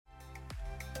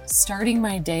starting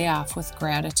my day off with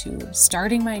gratitude,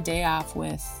 starting my day off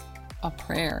with a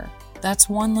prayer. That's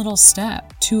one little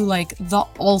step to like the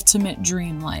ultimate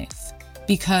dream life.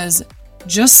 Because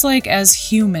just like as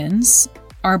humans,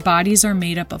 our bodies are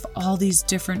made up of all these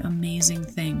different amazing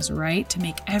things, right? To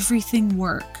make everything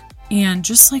work. And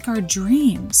just like our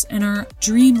dreams and our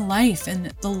dream life and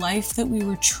the life that we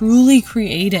were truly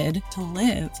created to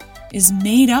live is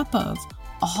made up of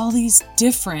all these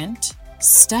different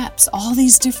steps, all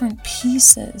these different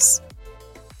pieces.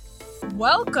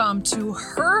 Welcome to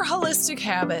Her Holistic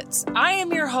Habits. I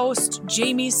am your host,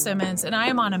 Jamie Simmons, and I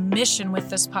am on a mission with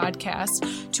this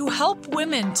podcast to help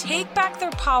women take back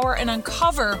their power and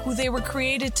uncover who they were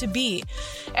created to be.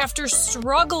 After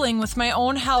struggling with my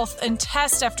own health and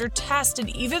test after test and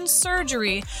even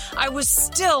surgery, I was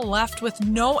still left with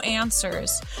no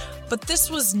answers. But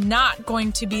this was not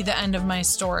going to be the end of my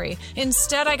story.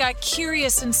 Instead, I got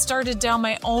curious and started down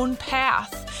my own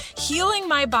path, healing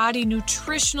my body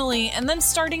nutritionally and then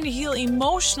starting to heal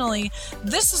emotionally.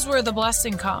 This is where the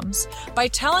blessing comes. By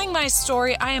telling my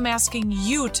story, I am asking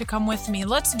you to come with me.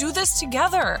 Let's do this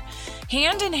together.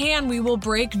 Hand in hand, we will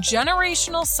break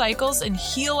generational cycles and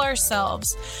heal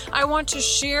ourselves. I want to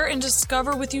share and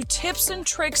discover with you tips and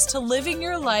tricks to living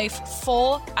your life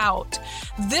full out.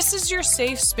 This is your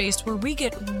safe space where we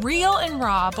get real and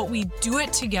raw, but we do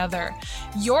it together.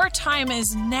 Your time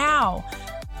is now.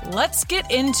 Let's get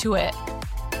into it.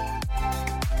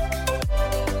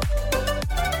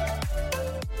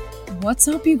 What's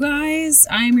up, you guys?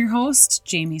 I am your host,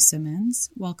 Jamie Simmons.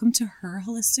 Welcome to Her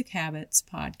Holistic Habits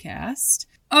podcast.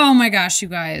 Oh my gosh, you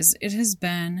guys, it has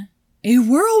been a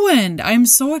whirlwind. I'm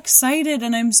so excited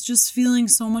and I'm just feeling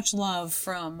so much love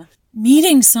from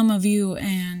meeting some of you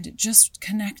and just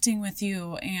connecting with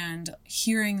you, and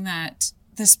hearing that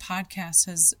this podcast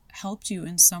has helped you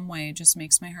in some way just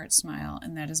makes my heart smile,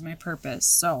 and that is my purpose.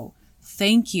 So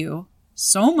thank you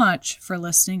so much for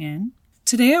listening in.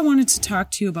 Today, I wanted to talk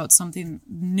to you about something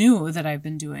new that I've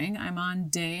been doing. I'm on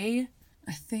day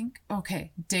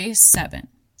 7.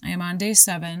 I am on day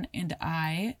 7, and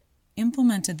I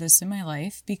implemented this in my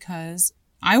life because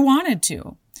I wanted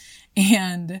to.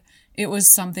 And it was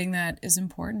something that is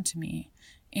important to me.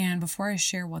 And before I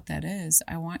share what that is,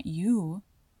 I want you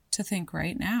to think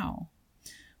right now.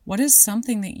 What is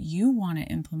something that you want to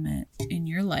implement in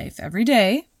your life every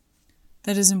day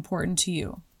that is important to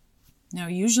you? Now,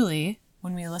 usually,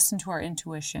 when we listen to our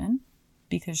intuition,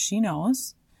 because she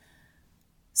knows,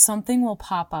 something will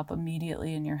pop up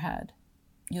immediately in your head.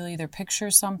 You'll either picture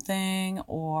something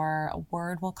or a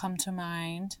word will come to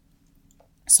mind.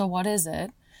 So what is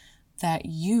it that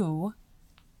you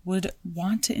would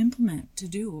want to implement, to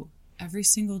do every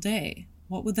single day?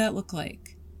 What would that look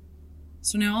like?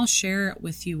 So now I'll share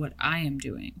with you what I am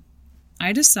doing.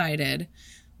 I decided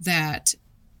that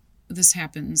this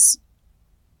happens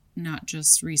not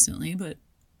just recently, but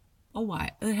a while.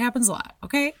 It happens a lot,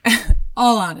 okay?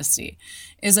 All honesty,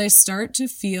 is I start to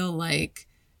feel like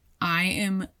I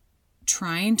am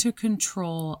trying to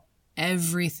control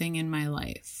everything in my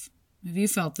life. Have you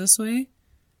felt this way?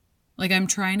 Like I'm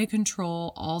trying to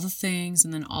control all the things,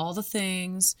 and then all the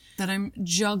things that I'm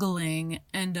juggling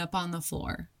end up on the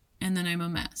floor. And then I'm a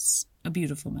mess, a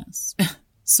beautiful mess.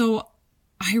 So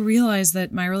I realize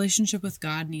that my relationship with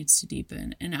God needs to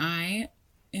deepen, and I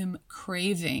am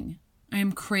craving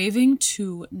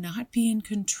to not be in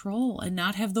control and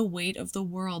not have the weight of the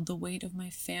world, the weight of my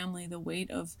family, the weight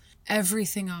of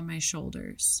everything on my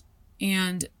shoulders.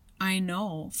 And I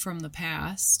know from the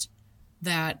past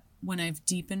that when I've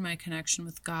deepened my connection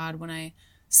with God, when I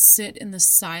sit in the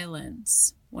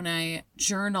silence, when I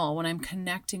journal, when I'm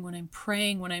connecting, when I'm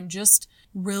praying, when I'm just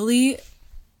really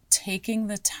taking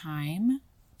the time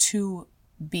to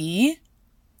be,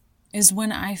 is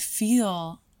when I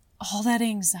feel all that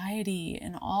anxiety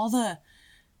and all the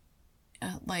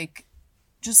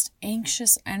just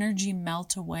anxious energy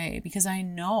melt away, because I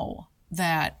know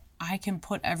that I can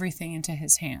put everything into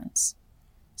His hands.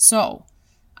 So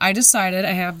I decided,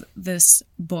 I have this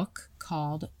book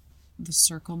called The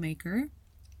Circle Maker.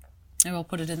 I will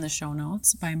put it in the show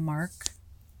notes, by Mark.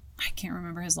 I can't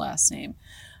remember his last name,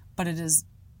 but it is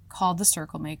called The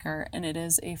Circle Maker, and it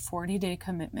is a 40-day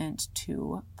commitment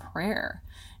to prayer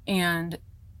and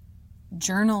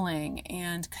journaling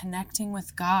and connecting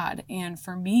with God. And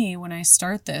for me, when I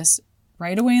start this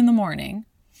right away in the morning,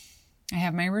 I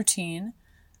have my routine.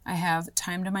 I have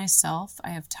time to myself.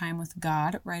 I have time with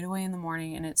God right away in the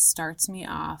morning, and it starts me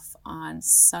off on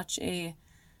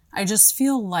I just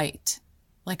feel light,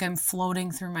 like I'm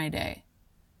floating through my day.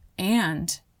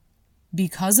 And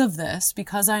because of this,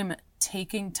 because I'm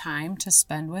taking time to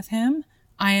spend with Him,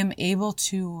 I am able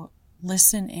to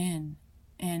listen in.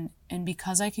 And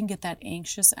because I can get that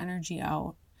anxious energy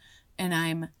out and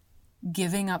I'm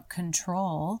giving up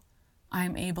control,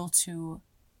 I'm able to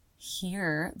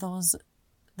hear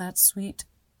that sweet,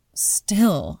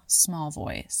 still small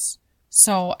voice.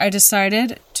 So I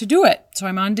decided to do it. So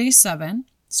I'm on day 7.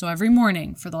 So every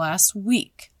morning for the last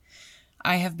week,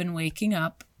 I have been waking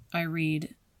up. I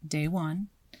read day 1.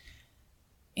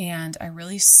 And I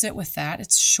really sit with that.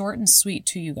 It's short and sweet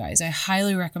too, you guys. I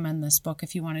highly recommend this book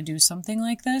if you want to do something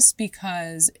like this,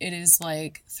 because it is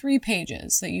like 3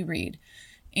 pages that you read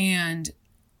and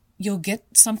you'll get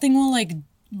something will like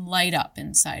light up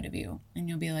inside of you and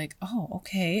you'll be like, oh,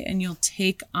 okay. And you'll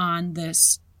take on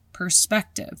this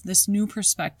perspective, this new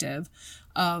perspective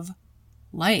of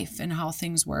life and how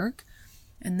things work.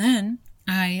 And then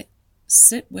I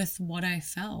sit with what I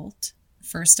felt.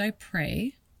 First I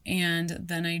pray. And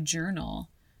then I journal.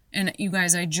 And you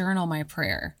guys, I journal my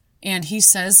prayer. And he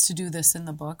says to do this in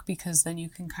the book because then you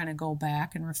can kind of go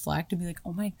back and reflect and be like,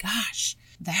 oh my gosh,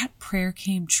 that prayer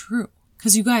came true.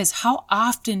 Because you guys, how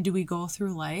often do we go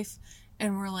through life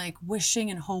and we're like wishing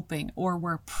and hoping, or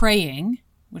we're praying,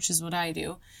 which is what I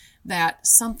do, that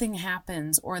something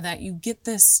happens, or that you get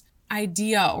this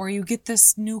idea, or you get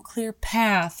this new clear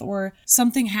path, or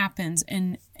something happens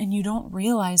and you don't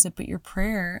realize it, but your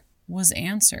prayer was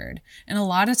answered. And a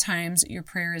lot of times your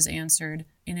prayer is answered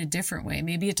in a different way.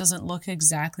 Maybe it doesn't look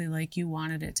exactly like you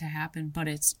wanted it to happen, but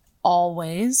it's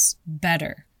always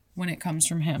better when it comes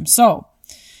from him. So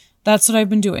that's what I've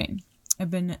been doing.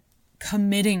 I've been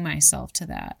committing myself to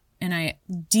that. And I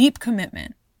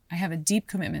have a deep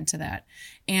commitment to that.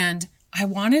 And I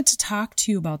wanted to talk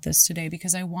to you about this today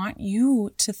because I want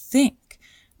you to think.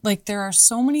 Like, there are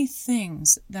so many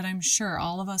things that I'm sure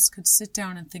all of us could sit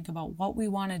down and think about what we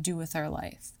want to do with our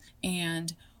life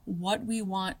and what we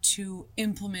want to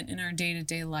implement in our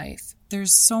day-to-day life.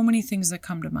 There's so many things that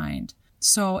come to mind.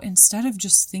 So instead of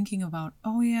just thinking about,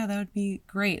 oh yeah, that would be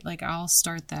great, like I'll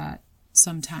start that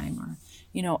sometime, or,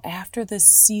 after this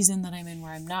season that I'm in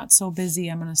where I'm not so busy,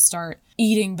 I'm going to start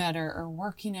eating better or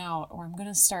working out, or I'm going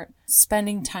to start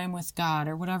spending time with God,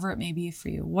 or whatever it may be for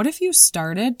you. What if you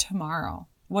started tomorrow?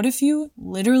 What if you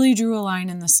literally drew a line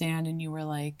in the sand and you were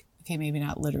like, okay, maybe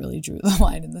not literally drew the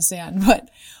line in the sand, but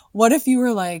what if you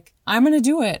were like, I'm going to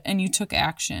do it, and you took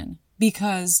action?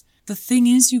 Because the thing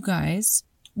is, you guys,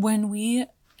 when we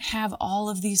have all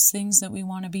of these things that we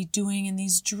want to be doing and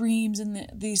these dreams and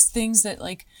these things that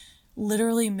like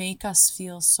literally make us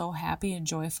feel so happy and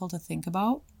joyful to think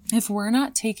about, if we're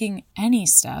not taking any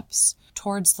steps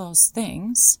towards those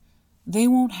things, they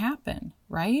won't happen,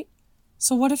 right?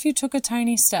 So what if you took a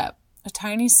tiny step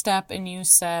and you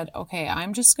said, okay,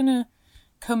 I'm just going to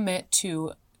commit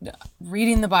to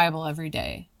reading the Bible every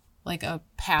day, like a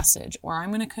passage, or I'm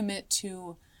going to commit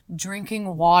to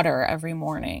drinking water every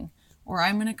morning, or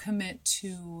I'm going to commit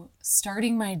to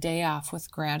starting my day off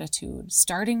with gratitude,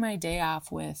 starting my day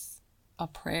off with a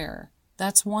prayer.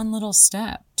 That's one little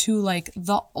step to like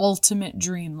the ultimate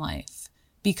dream life.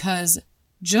 Because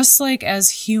just like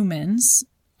as humans,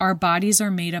 our bodies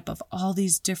are made up of all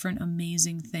these different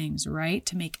amazing things, right?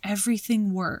 To make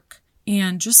everything work.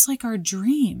 And just like our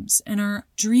dreams and our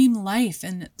dream life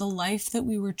and the life that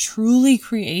we were truly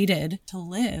created to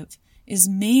live is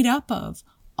made up of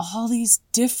all these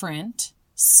different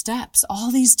steps,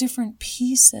 all these different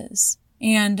pieces.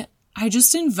 And I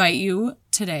just invite you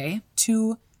today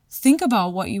to think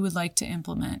about what you would like to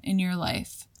implement in your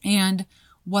life and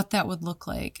what that would look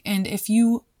like. And if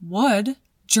you would,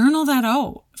 journal that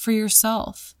out for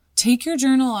yourself. Take your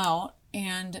journal out,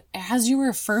 and as you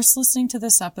were first listening to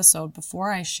this episode,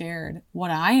 before I shared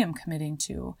what I am committing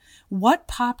to, what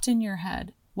popped in your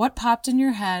head? What popped in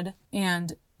your head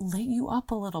and lit you up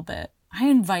a little bit? I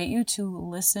invite you to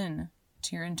listen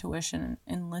to your intuition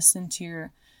and listen to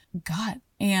your gut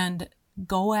and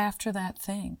go after that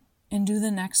thing and do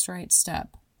the next right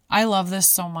step. I love this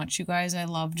so much, you guys. I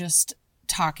love just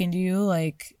talking to you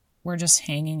like we're just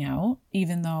hanging out,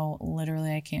 even though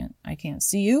literally I can't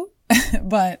see you,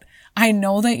 but I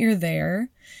know that you're there,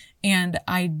 and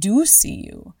I do see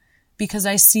you because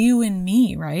I see you in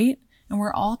me, right? And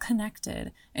we're all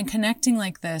connected, and connecting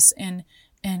like this and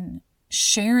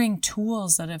sharing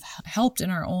tools that have helped in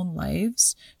our own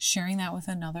lives, sharing that with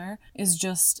another is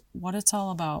just what it's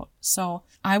all about. So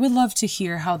I would love to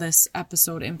hear how this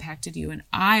episode impacted you, and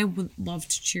I would love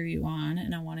to cheer you on,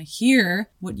 and I want to hear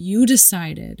what you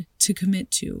decided to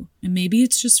commit to. And maybe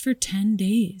it's just for 10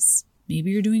 days.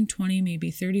 Maybe you're doing 20,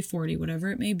 maybe 30, 40, whatever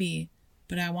it may be.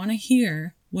 But I want to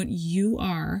hear what you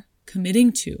are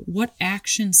committing to, what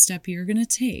action step you're going to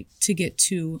take to get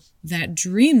to that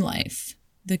dream life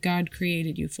that God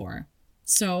created you for.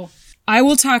 So I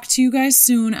will talk to you guys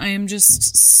soon. I am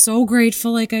just so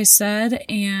grateful, like I said.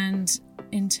 And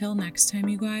until next time,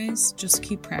 you guys, just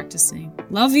keep practicing.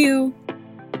 Love you.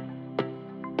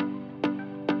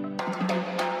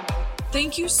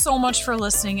 Thank you so much for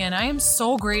listening in. I am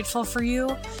so grateful for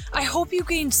you. I hope you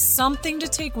gained something to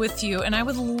take with you, and I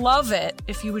would love it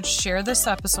if you would share this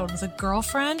episode with a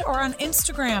girlfriend or on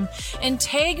Instagram and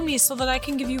tag me so that I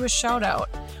can give you a shout out.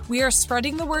 We are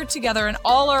spreading the word together, and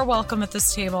all are welcome at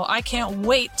this table. I can't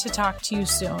wait to talk to you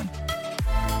soon.